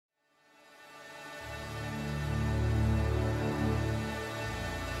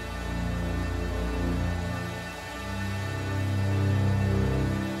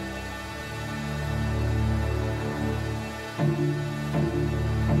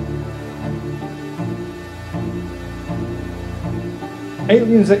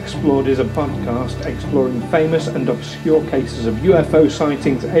Aliens Explored is a podcast exploring famous and obscure cases of UFO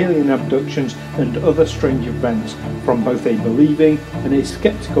sightings, alien abductions and other strange events from both a believing and a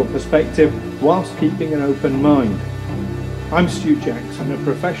sceptical perspective whilst keeping an open mind. I'm Stu Jackson, a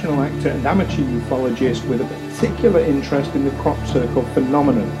professional actor and amateur ufologist with a particular interest in the crop circle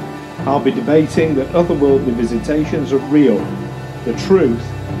phenomenon. I'll be debating that otherworldly visitations are real. The truth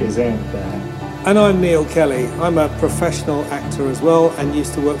is out there. And I'm Neil Kelly. I'm a professional actor as well and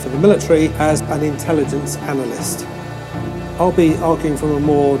used to work for the military as an intelligence analyst. I'll be arguing from a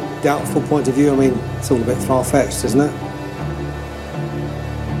more doubtful point of view. I mean, it's all a bit far-fetched, isn't it?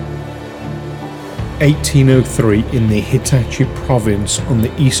 1803 in the Hitachi province on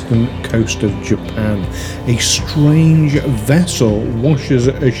the eastern coast of Japan. A strange vessel washes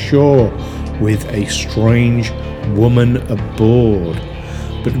ashore with a strange woman aboard.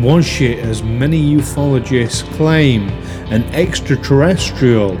 But was she, as many ufologists claim, an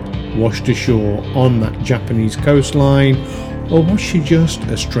extraterrestrial washed ashore on that Japanese coastline, or was she just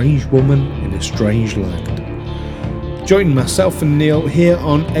a strange woman in a strange land? Join myself and Neil here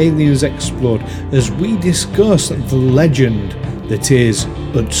on Aliens Explored as we discuss the legend that is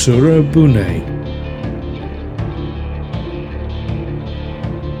Utsuro Bune.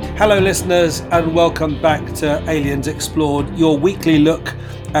 Hello listeners and welcome back to Aliens Explored, your weekly look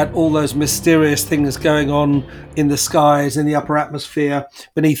at all those mysterious things going on in the skies, in the upper atmosphere,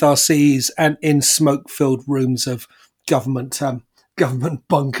 beneath our seas and in smoke-filled rooms of government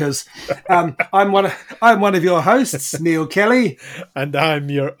bunkers. I'm one of your hosts, Neil Kelly. And I'm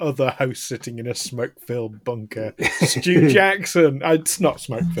your other host sitting in a smoke-filled bunker, Stu Jackson. It's not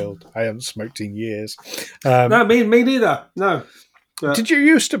smoke-filled. I haven't smoked in years. No, me neither. No. Did you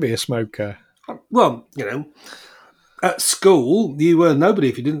used to be a smoker? Well, at school, you were nobody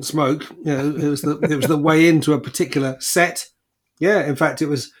if you didn't smoke. It was the way into a particular set. Yeah, in fact, it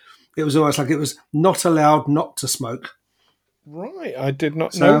was almost like it was not allowed not to smoke. Right, I did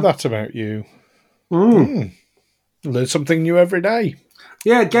not know that about you. Learn something new every day.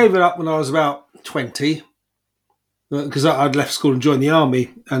 Yeah, I gave it up when I was about 20 because I'd left school and joined the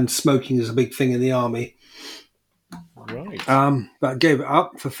army, and smoking is a big thing in the army. Right. But I gave it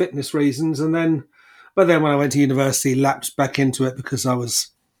up for fitness reasons, but then when I went to university, lapsed back into it because I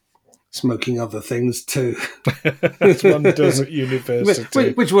was smoking other ththings too. As one does at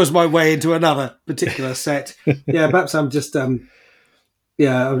university. Which was my way into another particular set. Yeah, perhaps I'm just I'm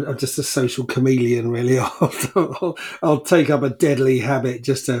just a social chameleon, really. I'll take up a deadly habit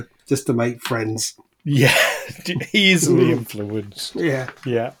just to make friends. Yeah, easily influenced. Yeah.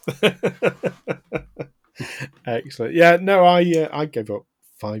 Excellent. Yeah, no, I gave up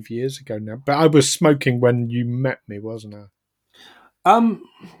 5 years ago now, but I was smoking when you met me, wasn't I?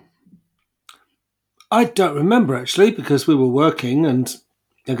 I don't remember actually, because we were working, and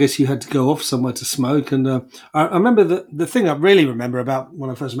I guess you had to go off somewhere to smoke. And I remember the thing I really remember about when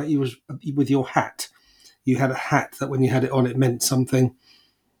I first met you was with your hat. You had a hat that when you had it on, it meant something,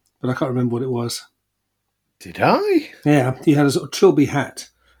 but I can't remember what it was. Did I? Yeah, you had a sort of trilby hat.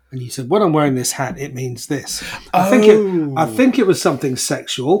 And you said, when I'm wearing this hat, it means this. I think it was something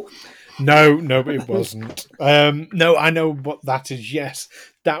sexual. No, it wasn't. No, I know what that is. Yes,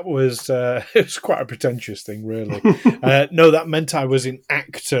 that was it was quite a pretentious thing, really. No, that meant I was in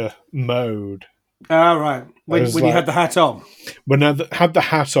actor mode. Right. When you had the hat on. When I had the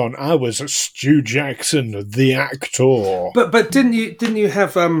hat on, I was Stu Jackson, the actor. But didn't you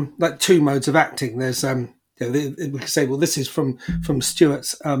have like two modes of acting? There's we could say, well, this is from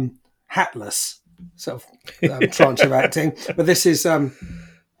Stuart's hatless sort of tranche of acting, but this is a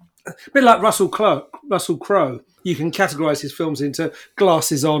bit like Russell Crowe. You can categorise his films into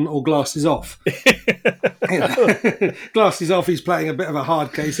glasses on or glasses off. Glasses off, he's playing a bit of a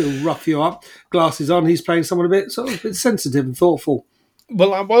hard case; he'll rough you up. Glasses on, he's playing someone a bit sensitive and thoughtful.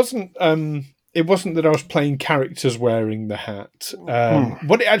 Well, I wasn't. It wasn't that I was playing characters wearing the hat.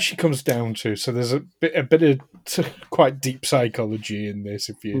 What it actually comes down to, so there's a bit of quite deep psychology in this.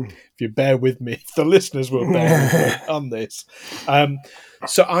 If you bear with me, the listeners will bear with me on this.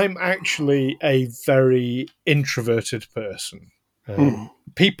 So I'm actually a very introverted person.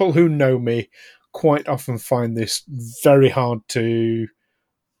 People who know me quite often find this very hard to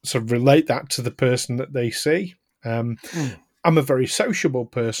sort of relate that to the person that they see. I'm a very sociable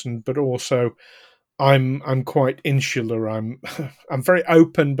person, but also I'm quite insular. I'm very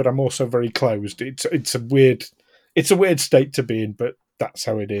open, but I'm also very closed. It's a weird state to be in, but that's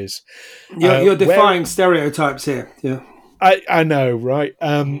how it is. You're defying stereotypes here. Yeah, I know, right?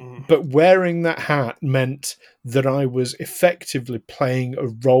 But wearing that hat meant that I was effectively playing a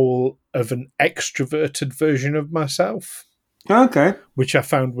role of an extroverted version of myself. Okay. which I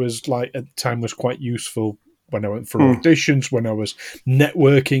found was like at the time was quite useful when I went for auditions, when I was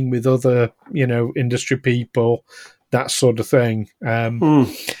networking with other, industry people, that sort of thing. Anyway,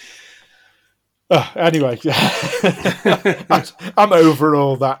 I'm over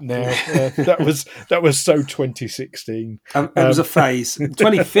all that now. That was so 2016. It was a phase.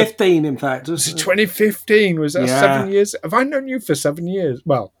 2015, in fact. 2015 was that 7 years? Have I known you for 7 years?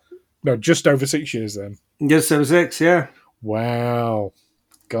 Well, no, just over 6 years then. Just over 6, yeah. Wow,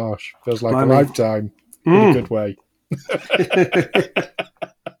 gosh, feels like a lifetime in a good way.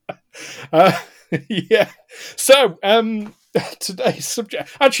 Yeah. So, today's subject.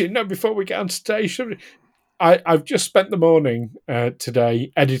 Actually, no. Before we get on to today's subject, I've just spent the morning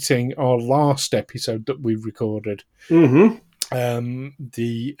today editing our last episode that we recorded. Mm-hmm.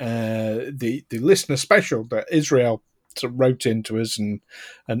 The listener special that Israel wrote into us and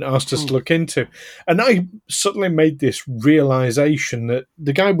asked us to look into, and I suddenly made this realization that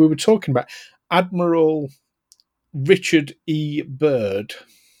the guy we were talking about, Admiral Richard E. Byrd.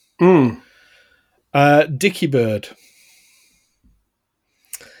 Dickie Byrd.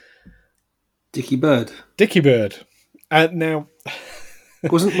 Dickie Byrd. Dickie Byrd. Now,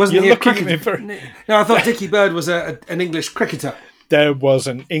 wasn't he a cricketer? No, I thought Dickie Byrd was an English cricketer. There was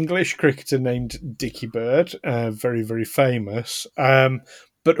an English cricketer named Dickie Byrd, very, very famous. But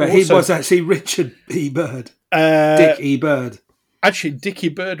also, he was actually Richard E. Byrd. Dick E. Byrd. Actually, Dickie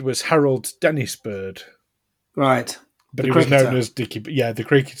Byrd was Harold Dennis Byrd. Right. But he was known as Dickie. Yeah, the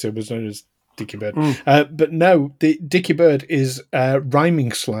cricketer was known as Dickie Byrd. But no, the Dickie Byrd is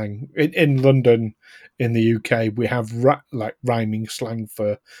rhyming slang. In London, in the UK, we have rhyming slang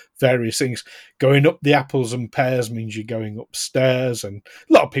for various things. Going up the apples and pears means you're going upstairs, and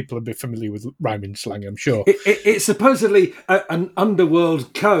a lot of people will be familiar with rhyming slang, I'm sure. It's supposedly an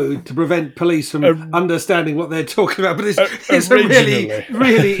underworld code to prevent police from understanding what they're talking about, but it's a really,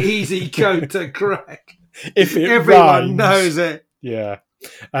 really easy code to crack. If everyone knows it. Yeah.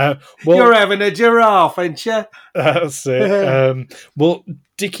 You're having a giraffe, ain't you? That's it. Well,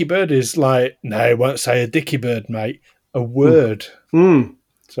 Dickie Byrd is like, no, I won't say a Dickie Byrd, mate. A word.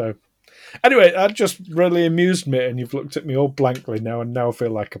 So, anyway, that just really amused me, and you've looked at me all blankly now, and now I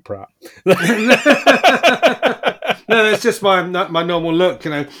feel like a prat. No, it's just my normal look,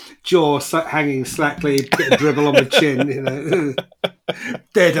 jaw hanging slackly, bit of dribble on the chin,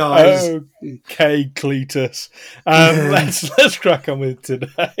 dead eyes. Okay, Cletus. Let's crack on with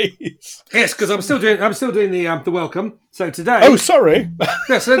today's. Yes, because I'm still doing the welcome. So today. Oh, sorry.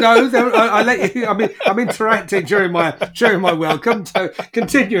 Yes, no. I let you. I'm interacting during my welcome. So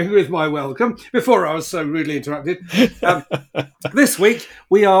continuing with my welcome before I was so rudely interrupted. This week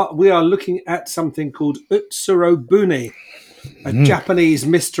we are looking at something called Utsurobune, a Japanese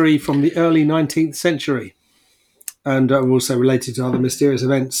mystery from the early 19th century. And also related to other mysterious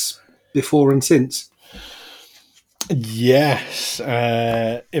events before and since. Yes.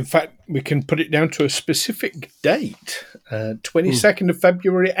 In fact, we can put it down to a specific date. 22nd of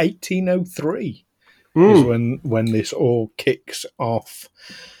February, 1803 is when this all kicks off.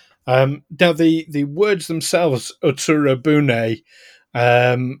 Now, the words themselves, Utsurobune,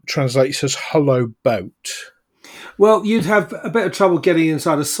 translates as hollow boat. Well, you'd have a bit of trouble getting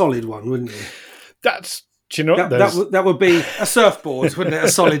inside a solid one, wouldn't you? Do you know that would be a surfboard, wouldn't it? A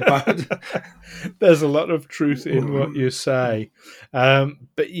solid boat. There's a lot of truth in what you say,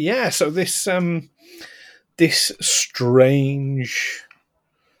 but yeah. So this strange,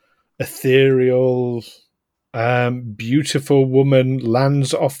 ethereal, beautiful woman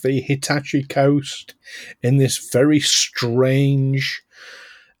lands off the Hitachi coast in this very strange,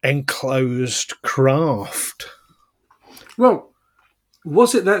 enclosed craft. Well.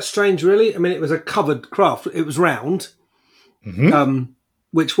 Was it that strange, really? I mean, it was a covered craft. It was round,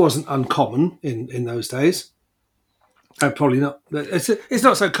 which wasn't uncommon in those days. Probably not. It's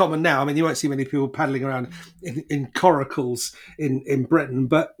not so common now. I mean, you won't see many people paddling around in coracles in Britain.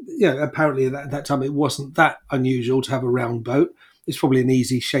 But, apparently at that time it wasn't that unusual to have a round boat. It's probably an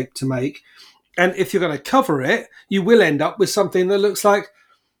easy shape to make. And if you're going to cover it, you will end up with something that looks like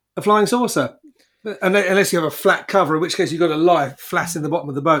a flying saucer. Unless you have a flat cover, in which case you've got to lie flat in the bottom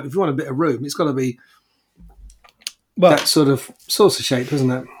of the boat. If you want a bit of room, it's got to be that sort of saucer shape,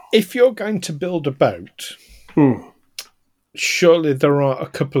 isn't it? If you're going to build a boat, surely there are a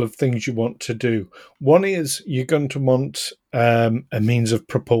couple of things you want to do. One is you're going to want a means of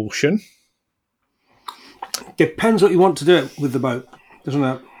propulsion. Depends what you want to do with the boat, doesn't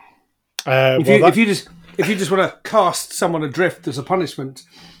it? If you just want to cast someone adrift as a punishment,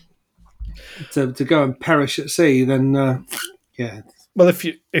 to go and perish at sea, then yeah. Well,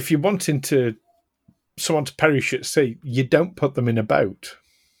 if you're wanting to someone to perish at sea, you don't put them in a boat.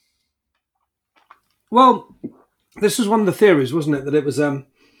 Well, this was one of the theories, wasn't it? That it was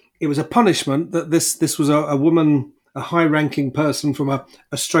a punishment, that this was a woman, a high-ranking person from a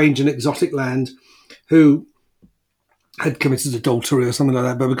strange and exotic land who had committed adultery or something like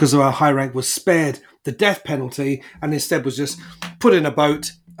that, but because of her high rank was spared the death penalty and instead was just put in a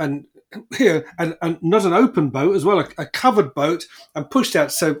boat and not an open boat as well, a covered boat, and pushed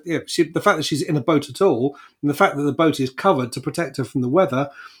out. So the fact that she's in a boat at all, and the fact that the boat is covered to protect her from the weather,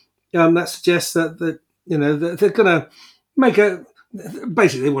 that suggests that that they're going to make her.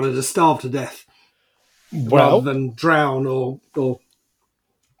 Basically, they wanted to starve to death rather than drown or.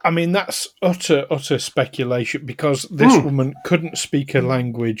 I mean, that's utter speculation, because this woman couldn't speak a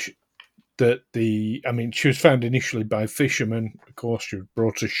language she was found initially by fishermen. Of course, she was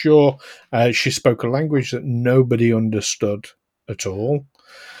brought ashore. She spoke a language that nobody understood at all.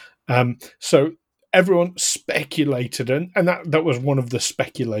 So everyone speculated, and that was one of the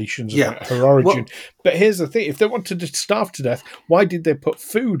speculations about her origin. But here's the thing: if they wanted to starve to death, why did they put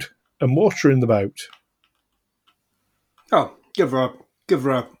food and water in the boat? Oh, give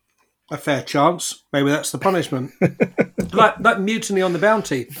her a fair chance. Maybe that's the punishment. like Mutiny on the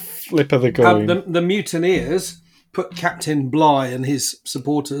Bounty. Flip of the coin. The mutineers put Captain Bligh and his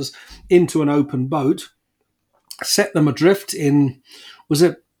supporters into an open boat, set them adrift in, was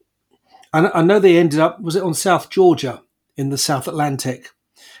it, I know they ended up, was it on South Georgia in the South Atlantic?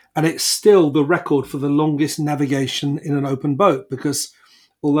 And it's still the record for the longest navigation in an open boat, because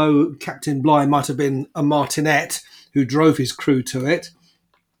although Captain Bligh might have been a martinet who drove his crew to it,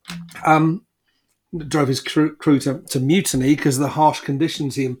 drove his crew to mutiny because of the harsh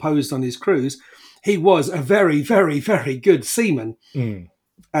conditions he imposed on his crews, he was a very, very, very good seaman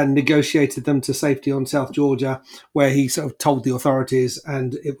and negotiated them to safety on South Georgia, where he sort of told the authorities,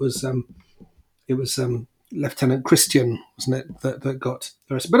 and it was Lieutenant Christian, wasn't it, that got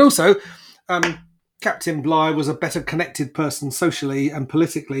arrested. But also, Captain Bligh was a better connected person socially and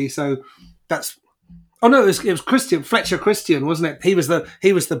politically, so that's. Oh no, it was Christian, Fletcher Christian, wasn't it? He was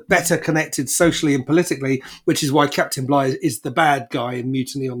the better connected socially and politically, which is why Captain Bligh is the bad guy in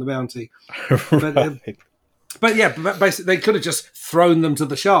Mutiny on the Bounty. Right. But basically they could have just thrown them to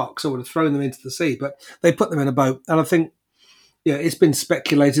the sharks or would have thrown them into the sea, but they put them in a boat. And I think, it's been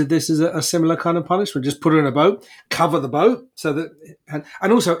speculated this is a similar kind of punishment. Just put her in a boat, cover the boat, so that,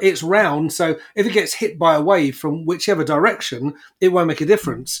 and also it's round, so if it gets hit by a wave from whichever direction, it won't make a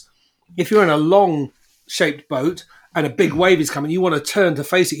difference. If you're in a long shaped boat and a big wave is coming, you want to turn to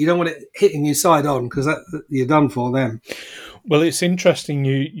face it. You don't want it hitting you side on, because you're done for then. Well, it's interesting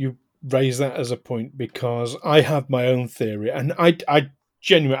you raise that as a point, because I have my own theory, and I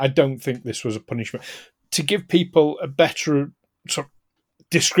genuinely don't think this was a punishment. To give people a better sort of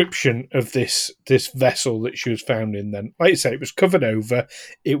description of this vessel that she was found in, then, like you say, it was covered over,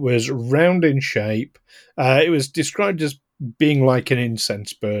 it was round in shape, it was described as being like an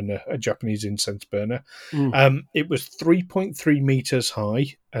incense burner, a Japanese incense burner. It was 3.3 meters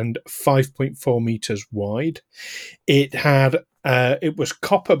high and 5.4 meters wide. It was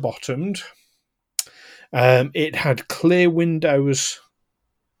copper bottomed. It had clear windows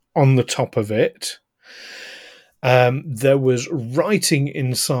on the top of it. There was writing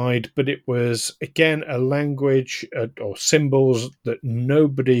inside, but it was, again, a language or symbols that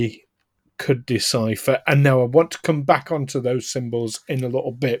nobody could decipher. And now I want to come back onto those symbols in a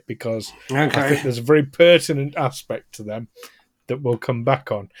little bit, because I think there's a very pertinent aspect to them that we'll come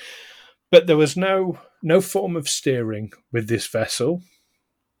back on. But there was no form of steering with this vessel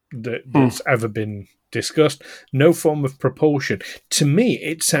that's ever been discussed. No form of propulsion. To me,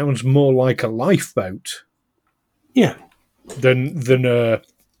 it sounds more like a lifeboat. Yeah. Than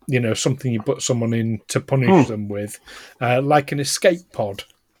something you put someone in to punish them with, like an escape pod.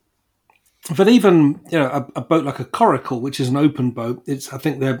 But even a boat like a coracle, which is an open boat, I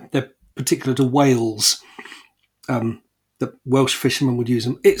think they're particular to Wales. The Welsh fishermen would use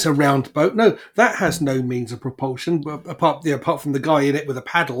them. It's a round boat. No, that has no means of propulsion, apart from the guy in it with a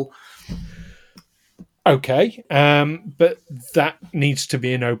paddle. Okay, but that needs to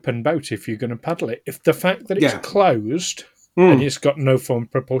be an open boat if you're going to paddle it. If the fact that it's closed and it's got no form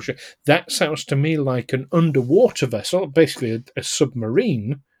of propulsion, that sounds to me like an underwater vessel, basically a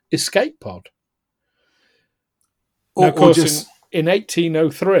submarine escape pod. Now, of course, in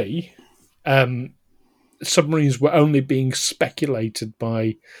 1803, submarines were only being speculated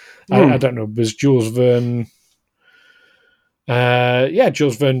by, I don't know, was Jules Verne...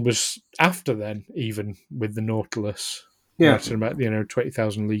 Jules Verne was after then, even with the Nautilus. Writing about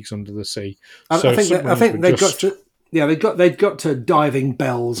 20,000 leagues under the sea. I think they got to diving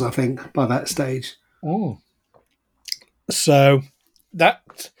bells, I think, by that stage. So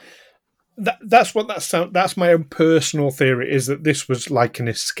that's what that sound. That's my own personal theory, is that this was like an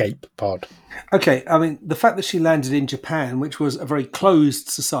escape pod. Okay, I mean, the fact that she landed in Japan, which was a very closed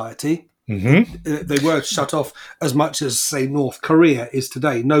society, they were shut off as much as, say, North Korea is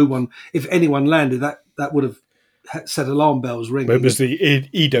today. No one, if anyone landed, that would have set alarm bells ringing. It was the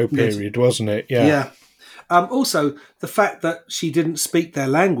Edo period, wasn't it? Yeah. Also, the fact that she didn't speak their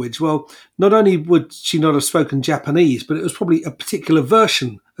language, well, not only would she not have spoken Japanese, but it was probably a particular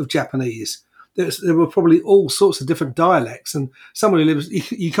version of Japanese. There were probably all sorts of different dialects, and someone who lives,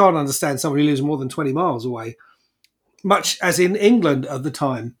 you can't understand someone who lives more than 20 miles away, much as in England at the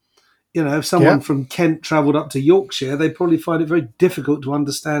time. You know, if someone from Kent travelled up to Yorkshire, they'd probably find it very difficult to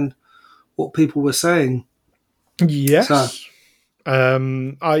understand what people were saying. Yes. So,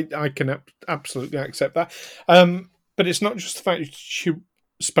 I can absolutely accept that. But it's not just the fact that she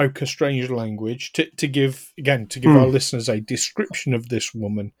spoke a strange language. To give our listeners a description of this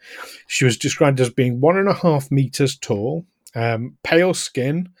woman, she was described as being 1.5 meters tall, pale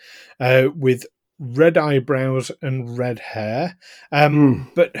skin, with red eyebrows and red hair.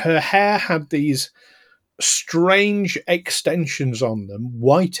 But her hair had these strange extensions on them,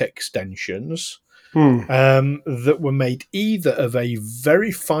 white extensions. That were made either of a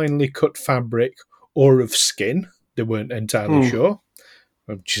very finely cut fabric or of skin. They weren't entirely sure,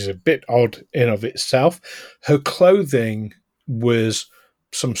 which is a bit odd in of itself. Her clothing was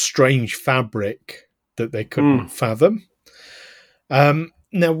some strange fabric that they couldn't fathom.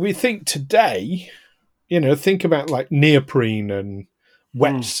 Now, we think today, think about like neoprene and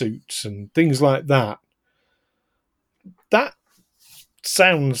wetsuits and things like that. That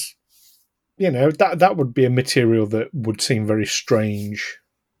sounds... that would be a material that would seem very strange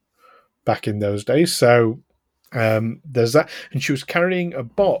back in those days. So there's that. And she was carrying a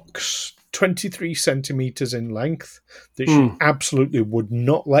box 23 centimetres in length that she absolutely would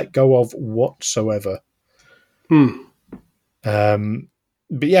not let go of whatsoever.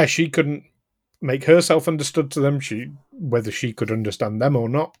 But yeah, she couldn't make herself understood to them. Whether she could understand them or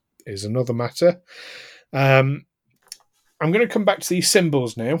not is another matter. I'm going to come back to these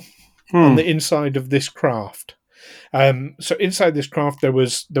symbols now. On the inside of this craft. So inside this craft there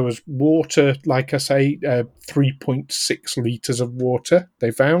was water, like I say, 3.6 litres of water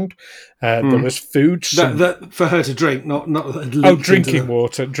they found. There was food. That for her to drink, not drinking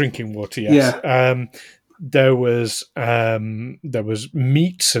water, yes. Yeah. There was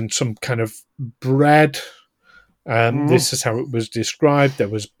meat and some kind of bread. This is how it was described. There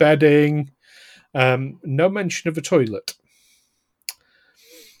was bedding. No mention of a toilet.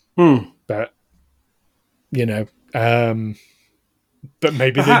 But but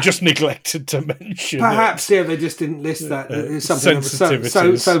maybe they just neglected to mention. Perhaps, they just didn't list that. It's something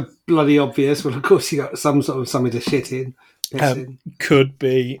that was so bloody obvious. Well, of course, you got something to shit in. Could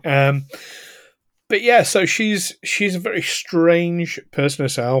be, but yeah. So she's a very strange person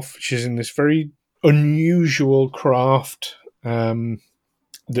herself. She's in this very unusual craft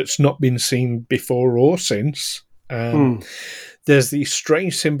that's not been seen before or since. There's these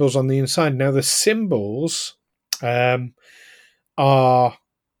strange symbols on the inside. Now, the symbols they're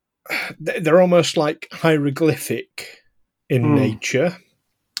almost like hieroglyphic in nature.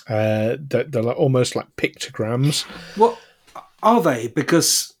 They're almost like pictograms. What are they?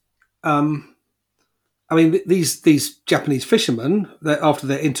 Because, these Japanese fishermen, after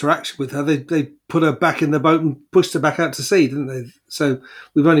their interaction with her, they put her back in the boat and pushed her back out to sea, didn't they? So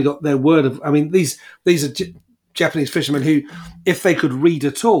we've only got their word of... these are... Japanese fishermen who, if they could read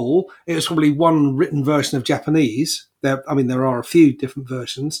at all, it was probably one written version of Japanese. There are a few different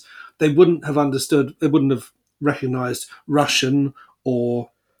versions. They wouldn't have understood. They wouldn't have recognised Russian, or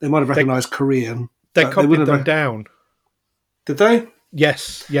they might have recognised Korean. They copied them down. Did they?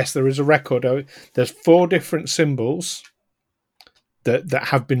 Yes. There is a record. There's 4 different symbols that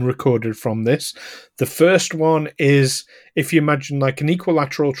have been recorded from this. The first one is, if you imagine like an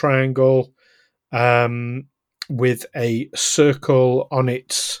equilateral triangle, with a circle on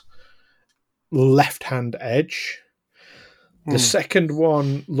its left-hand edge. The second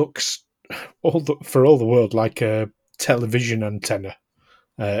one looks for all the world like a television antenna,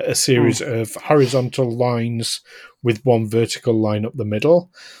 a series of horizontal lines with one vertical line up the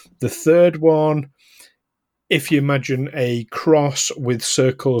middle. The third one, if you imagine a cross with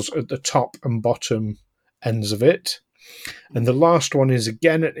circles at the top and bottom ends of it. And the last one is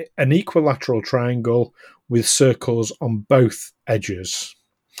again an equilateral triangle with circles on both edges.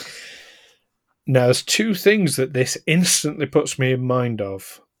 Now, there's 2 things that this instantly puts me in mind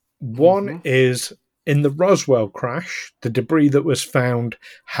of. One is, in the Roswell crash, the debris that was found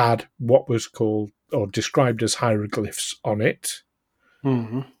had what was called or described as hieroglyphs on it.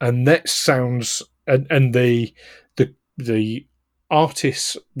 Mm-hmm. And that sounds, and the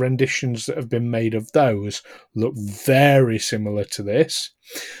artists' renditions that have been made of those look very similar to this,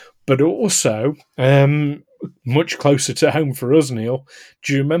 but also much closer to home for us, Neil.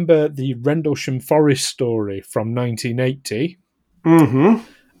 Do you remember the Rendlesham Forest story from 1980? Mm-hmm.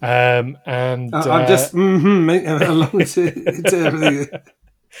 And I'm just along to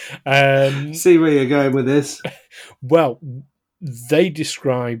everything. See where you're going with this. Well, they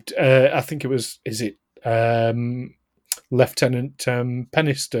described, I think it was, Lieutenant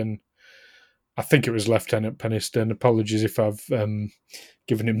Penniston. I think it was Lieutenant Penniston. Apologies if I've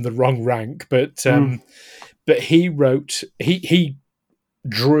given him the wrong rank, but he wrote, he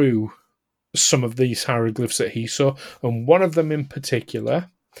drew some of these hieroglyphs that he saw, and one of them in particular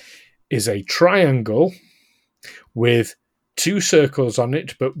is a triangle with 2 circles on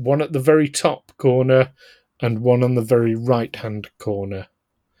it, but one at the very top corner and one on the very right-hand corner.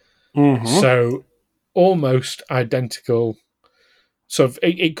 Mm-hmm. So almost identical. So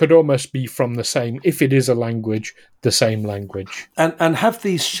it could almost be from the same, if it is a language, the same language. And have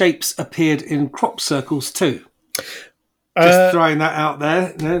these shapes appeared in crop circles too? Just throwing that out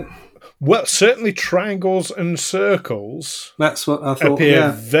there. No? Well, certainly triangles and circles. That's what I thought. Appear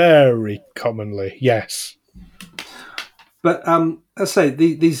very commonly, yes. But I say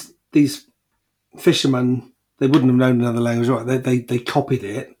these fishermen, they wouldn't have known another language, right? They copied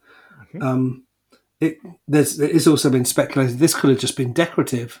it. Mm-hmm. It's also been speculated this could have just been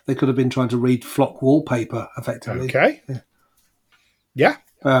decorative. They could have been trying to read flock wallpaper, effectively. Okay. Yeah.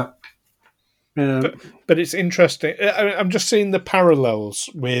 But it's interesting. I'm just seeing the parallels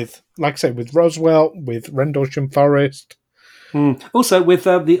with, like I say, with Roswell, with Rendlesham Forest. Also with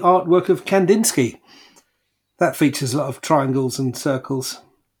the artwork of Kandinsky. That features a lot of triangles and circles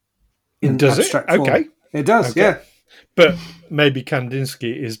in abstract form. Okay. It does, okay. Yeah. But maybe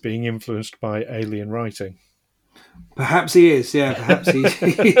Kandinsky is being influenced by alien writing. Perhaps he is, yeah. Perhaps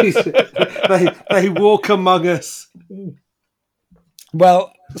they walk among us.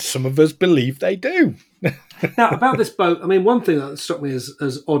 Well, some of us believe they do. Now, about this boat, I mean, one thing that struck me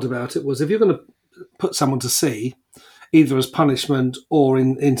as odd about it was if you're going to put someone to sea, either as punishment or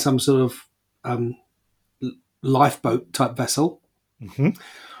in some sort of lifeboat type vessel, mm-hmm.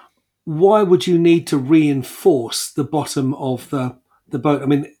 why would you need to reinforce the bottom of the boat? I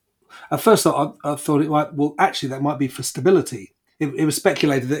mean, at first I thought that might be for stability. It was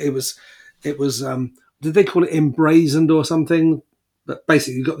speculated that it was did they call it emblazoned or something? But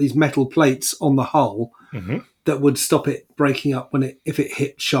basically, you've got these metal plates on the hull mm-hmm. that would stop it breaking up if it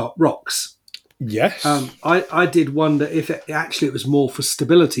hit sharp rocks. Yes. I did wonder if it was more for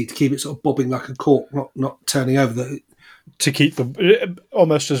stability, to keep it sort of bobbing like a cork, not turning over. To keep them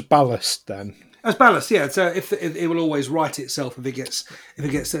almost as ballast then. As ballast, yeah. So it will always right itself if it gets.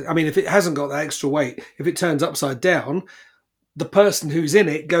 I mean, if it hasn't got that extra weight, if it turns upside down, the person who's in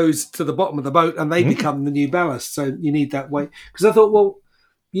it goes to the bottom of the boat and they become the new ballast. So you need that weight. Because I thought, well,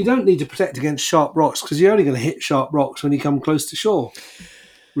 you don't need to protect against sharp rocks because you're only going to hit sharp rocks when you come close to shore,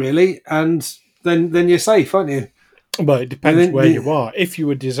 really. And then you're safe, aren't you? Well, it depends where you are. If you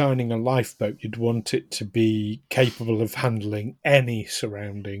were designing a lifeboat, you'd want it to be capable of handling any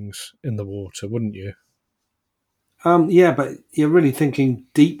surroundings in the water, wouldn't you? Yeah, but you're really thinking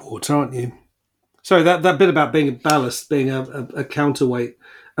deep water, aren't you? Sorry, that bit about being a ballast, being a counterweight,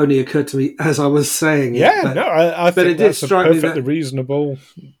 only occurred to me as I was saying it. I think that's a perfectly reasonable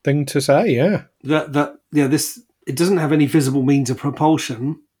thing to say, yeah. It doesn't have any visible means of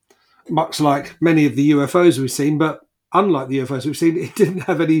propulsion, much like many of the UFOs we've seen, but unlike the UFOs we've seen, it didn't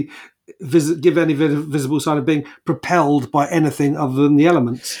have any visible sign of being propelled by anything other than the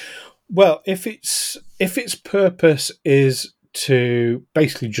elements. Well, if its purpose is to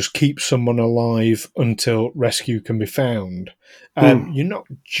basically just keep someone alive until rescue can be found, you're not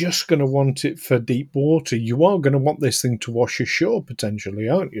just going to want it for deep water. You are going to want this thing to wash ashore potentially,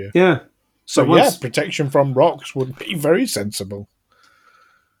 aren't you? Yeah. So protection from rocks would be very sensible.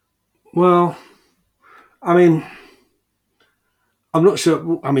 Well, I mean, I'm not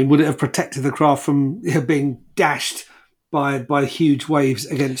sure. I mean, would it have protected the craft from being dashed by huge waves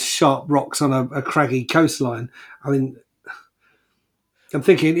against sharp rocks on a craggy coastline? I mean, I'm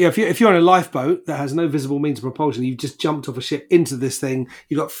thinking, if you're on a lifeboat that has no visible means of propulsion, you've just jumped off a ship into this thing,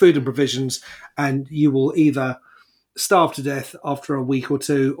 you've got food and provisions, and you will either starve to death after a week or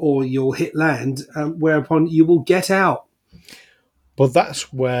two, or you'll hit land, whereupon you will get out. Well,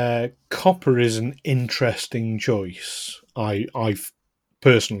 that's where copper is an interesting choice, I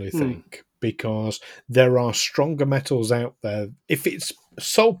personally think, because there are stronger metals out there. If its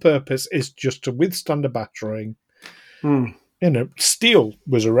sole purpose is just to withstand a battering, steel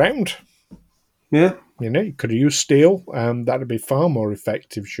was around. Yeah. You could have used steel. That'd be far more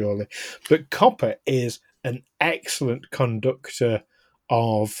effective, surely. But copper is an excellent conductor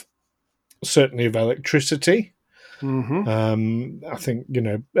of, certainly of electricity. I think,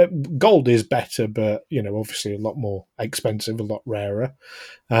 gold is better, but, obviously a lot more expensive, a lot rarer.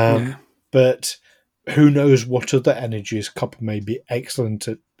 But who knows what other energies copper may be excellent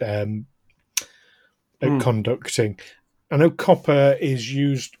at conducting. I know copper is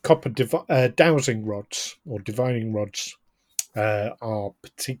used, dowsing rods or divining rods are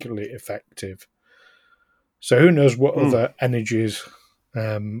particularly effective. So who knows what other energies,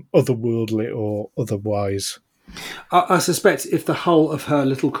 otherworldly or otherwise. I suspect if the hull of her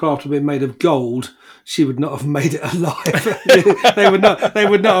little craft had been made of gold, she would not have made it alive. They would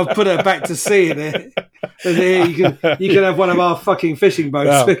not have put her back to sea in it. And here you can have one of our fucking fishing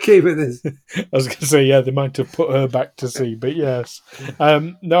boats for keeping this. I was going to say, they might have put her back to sea, but yes.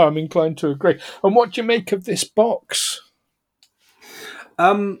 No, I'm inclined to agree. And what do you make of this box?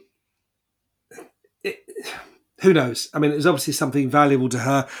 Who knows? I mean, it was obviously something valuable to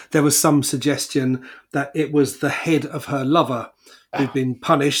her. There was some suggestion that it was the head of her lover who'd been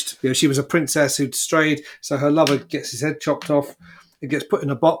punished. She was a princess who'd strayed, so her lover gets his head chopped off. It gets put in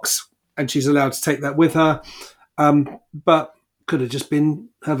a box, and she's allowed to take that with her. But could have just been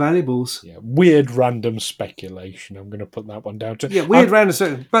her valuables. Yeah, weird random speculation. I'm going to put that one down to. Yeah, weird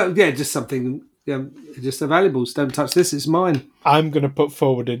random, but just something. Just the valuables. Don't touch this. It's mine. I'm going to put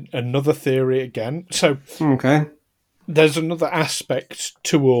forward another theory again. So, okay, there's another aspect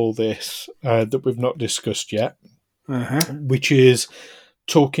to all this that we've not discussed yet, which is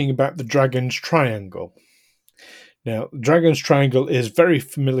talking about the Dragon's Triangle. Now, the Dragon's Triangle is very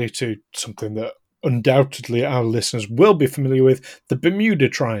familiar to something that undoubtedly our listeners will be familiar with, the Bermuda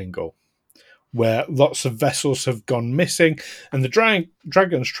Triangle, where lots of vessels have gone missing, and the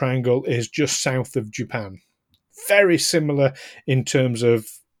Dragon's Triangle is just south of Japan. Very similar in terms of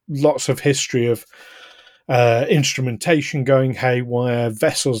lots of history of instrumentation going haywire,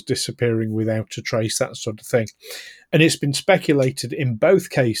 vessels disappearing without a trace, that sort of thing. And it's been speculated in both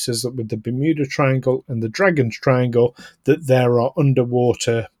cases that with the Bermuda Triangle and the Dragon's Triangle that there are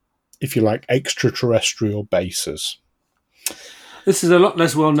underwater, if you like, extraterrestrial bases. This is a lot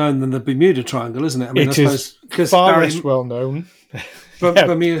less well known than the Bermuda Triangle, isn't it? I mean, it is far less well known.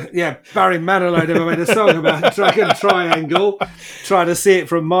 Bermuda, Barry Manilow never made a song about Dragon Triangle. Try to see it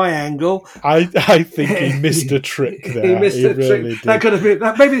from my angle. I think he missed a trick there. He missed a trick. Did. That could have been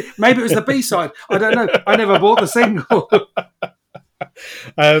that. Maybe it was the B-side. I don't know. I never bought the single.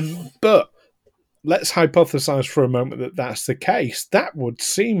 But let's hypothesize for a moment that that's the case. That would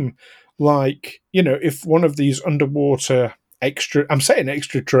seem like, if one of these underwater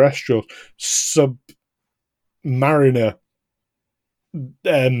extraterrestrial submariner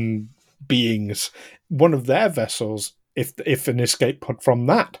beings, one of their vessels, if an escape pod from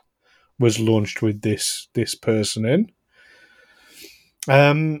that was launched with this person in,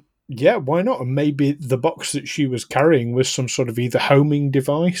 why not? And maybe the box that she was carrying was some sort of either homing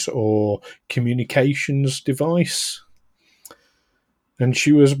device or communications device, and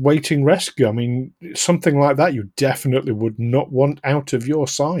she was waiting rescue. I mean, something like that you definitely would not want out of your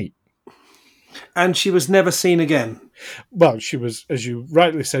sight. And she was never seen again. Well, she was, as you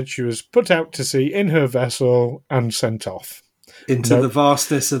rightly said, she was put out to sea in her vessel and sent off. Into the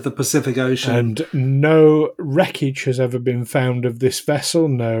vastness of the Pacific Ocean. And no wreckage has ever been found of this vessel,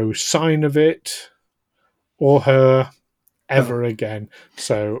 no sign of it or her ever again.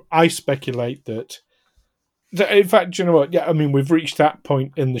 So I speculate that, in fact, you know what? Yeah, I mean, we've reached that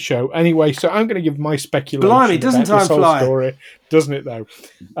point in the show anyway, so I'm going to give my speculation. Blimey, doesn't time fly? Story, doesn't it, though?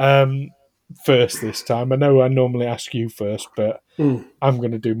 First this time. I know I normally ask you first, but I'm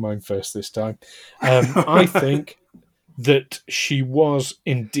going to do mine first this time. I think that she was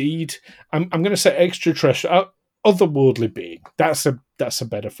indeed, I'm going to say extraterrestrial, otherworldly being. That's a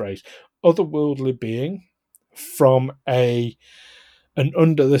better phrase. Otherworldly being from an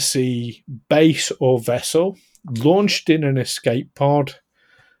under the sea base or vessel, launched in an escape pod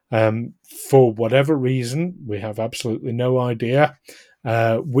for whatever reason. We have absolutely no idea.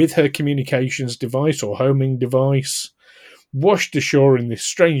 With her communications device or homing device, washed ashore in this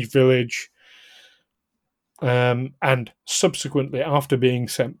strange village, and subsequently, after being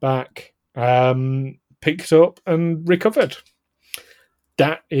sent back, picked up and recovered.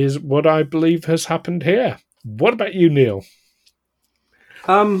 That is what I believe has happened here. What about you, Neil?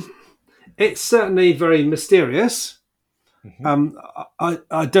 It's certainly very mysterious.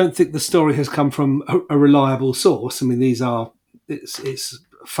 I don't think the story has come from a reliable source. I mean, it's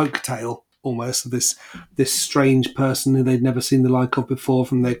folk tale almost of this strange person who they'd never seen the like of before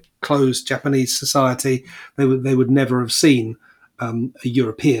from their closed Japanese society. They would never have seen a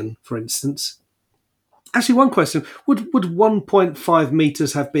European, for instance. Actually, one question: would 1.5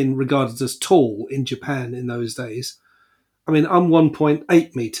 meters have been regarded as tall in Japan in those days? I mean, I'm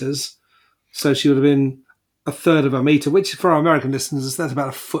 1.8 meters, so she would have been a third of a meter, which for our American listeners, that's about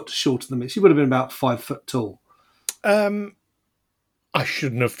a foot shorter than me. She would have been about 5 foot tall. I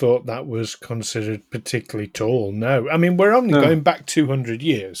shouldn't have thought that was considered particularly tall. No, I mean, we're only going back 200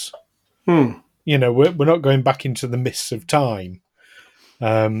 years. You know, we're not going back into the mists of time.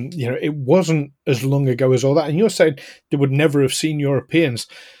 You know, it wasn't as long ago as all that. And you're saying they would never have seen Europeans.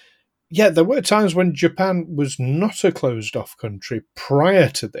 Yeah, there were times when Japan was not a closed-off country prior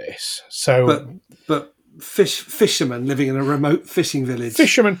to this. So, but fishermen living in a remote fishing village.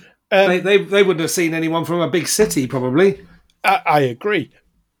 Fishermen. They wouldn't have seen anyone from a big city, probably. I agree.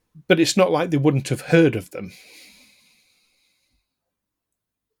 But it's not like they wouldn't have heard of them.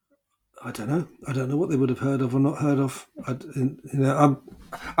 I don't know what they would have heard of or not heard of.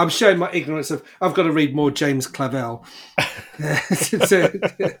 I'm showing my ignorance of. I've got to read more James Clavell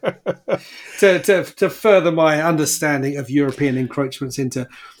to further my understanding of European encroachments into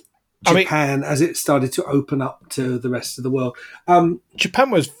Japan as it started to open up to the rest of the world.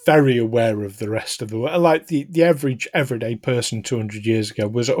 Japan was very aware of the rest of the world. Like the average everyday person 200 years ago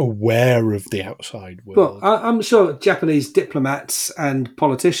was aware of the outside world. Well, I'm sure Japanese diplomats and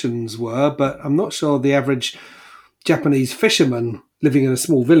politicians were, but I'm not sure the average Japanese fisherman living in a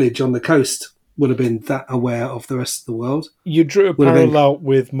small village on the coast would have been that aware of the rest of the world. You drew a parallel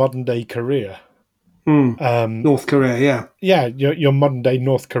with modern-day Korea. North Korea, yeah. Yeah, your modern-day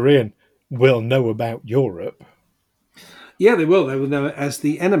North Korean will know about Europe. Yeah, they will. They will know it as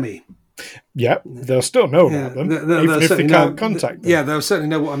the enemy. Yeah, they'll still know about them, even if they can't contact them. Yeah, they'll certainly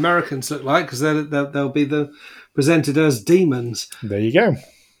know what Americans look like because they'll be presented as demons. There you go.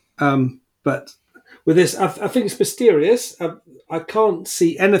 But with this, I think it's mysterious. I can't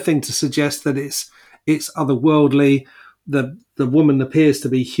see anything to suggest that it's otherworldly. The woman appears to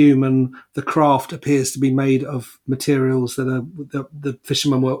be human. The craft appears to be made of materials that the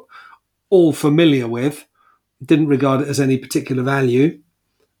fishermen were all familiar with. Didn't regard it as any particular value.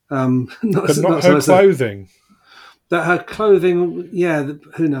 But not her clothing. That her clothing, yeah,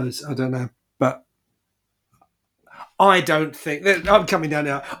 who knows? I don't know. But I don't think... I'm coming down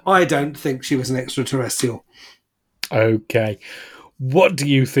now. I don't think she was an extraterrestrial. Okay. What do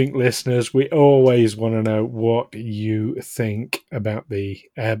you think, listeners? We always want to know what you think about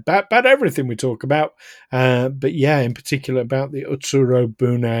about everything we talk about. But yeah, in particular about the Utsuro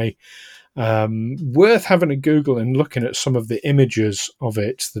Bune. Worth having a Google and looking at some of the images of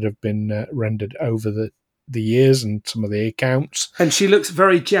it that have been rendered over the years and some of the accounts. And she looks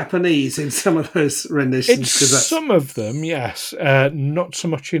very Japanese in some of those renditions. Some of them, yes. Not so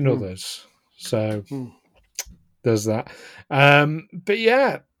much in others. So... There's that. But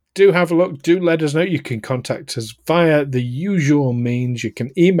yeah, do have a look. Do let us know. You can contact us via the usual means. You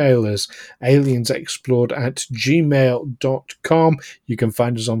can email us, aliensexplored@gmail.com. You can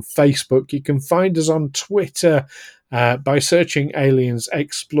find us on Facebook. You can find us on Twitter by searching Aliens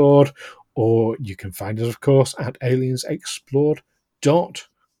Explored, or you can find us, of course, at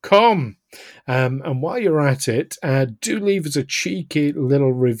aliensexplored.com. And while you're at it, do leave us a cheeky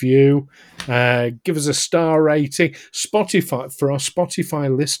little review. Give us a star rating. Spotify, for our Spotify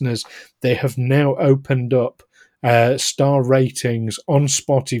listeners, they have now opened up star ratings on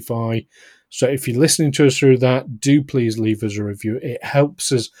Spotify. So if you're listening to us through that, do please leave us a review. It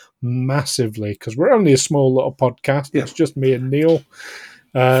helps us massively because we're only a small little podcast. Yeah. It's just me and Neil.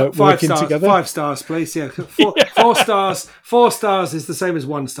 Working together. 5 stars, please. Yeah, 4 stars. 4 stars is the same as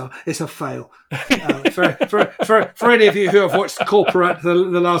 1 star. It's a fail. For any of you who have watched Corporate, the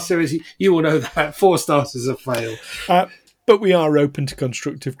last series, you will know that 4 stars is a fail. But we are open to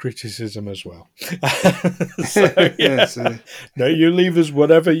constructive criticism as well. So, yeah. Yes, no, you leave us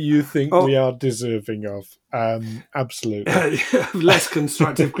whatever you think we are deserving of. Absolutely. Less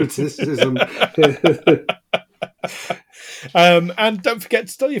constructive criticism. And don't forget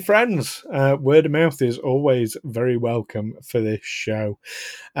to tell your friends. Word of mouth is always very welcome for this show.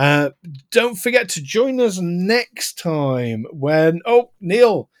 Don't forget to join us next time when,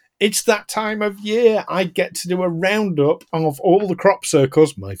 Neil, it's that time of year. I get to do a roundup of all the crop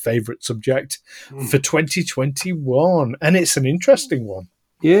circles, my favourite subject, for 2021. And it's an interesting one.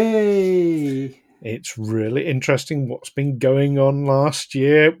 Yay! It's really interesting what's been going on last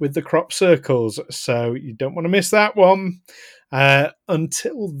year with the crop circles, so you don't want to miss that one.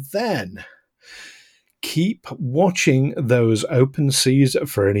 Until then, keep watching those open seas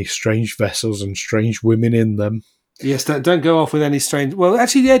for any strange vessels and strange women in them. Yes, don't go off with any strange... Well,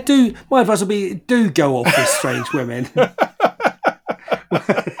 actually, yeah, do. My advice would be, do go off with strange women.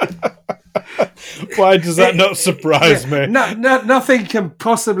 Why does that not surprise me? Nothing can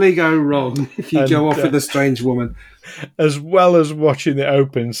possibly go wrong if you go off with a strange woman. As well as watching the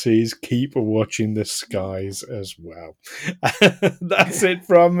open seas, keep watching the skies as well. That's it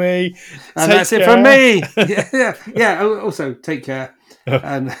from me. And that's it from me. Yeah. Also, take care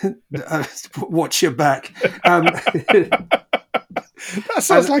and watch your back. That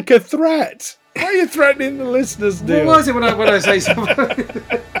sounds like a threat. Why are you threatening the listeners, Neil? What was it when I say something?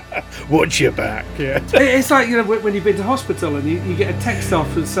 Watch your back, yeah. It's like, when you've been to hospital and you get a text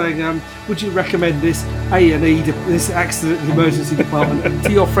off and saying, would you recommend this A&E, this accident emergency department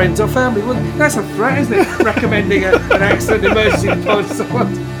to your friends or family? Well, that's a threat, isn't it? Recommending an accident emergency department to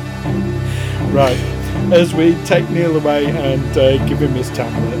someone. Right. As we take Neil away and give him his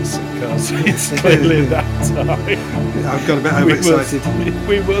tablets, because it's clearly that time. I've got a bit overexcited.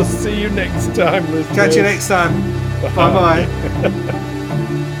 We will see you next time, listeners. Catch you next time. Bye-bye.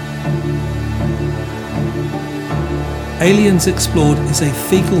 Aliens Explored is a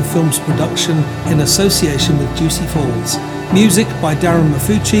Fecal Films production in association with Juicy Falls. Music by Darren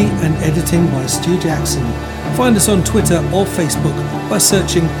Mafucci and editing by Stu Jackson. Find us on Twitter or Facebook by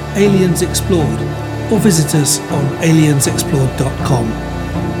searching Aliens Explored, or visit us on aliensexplored.com.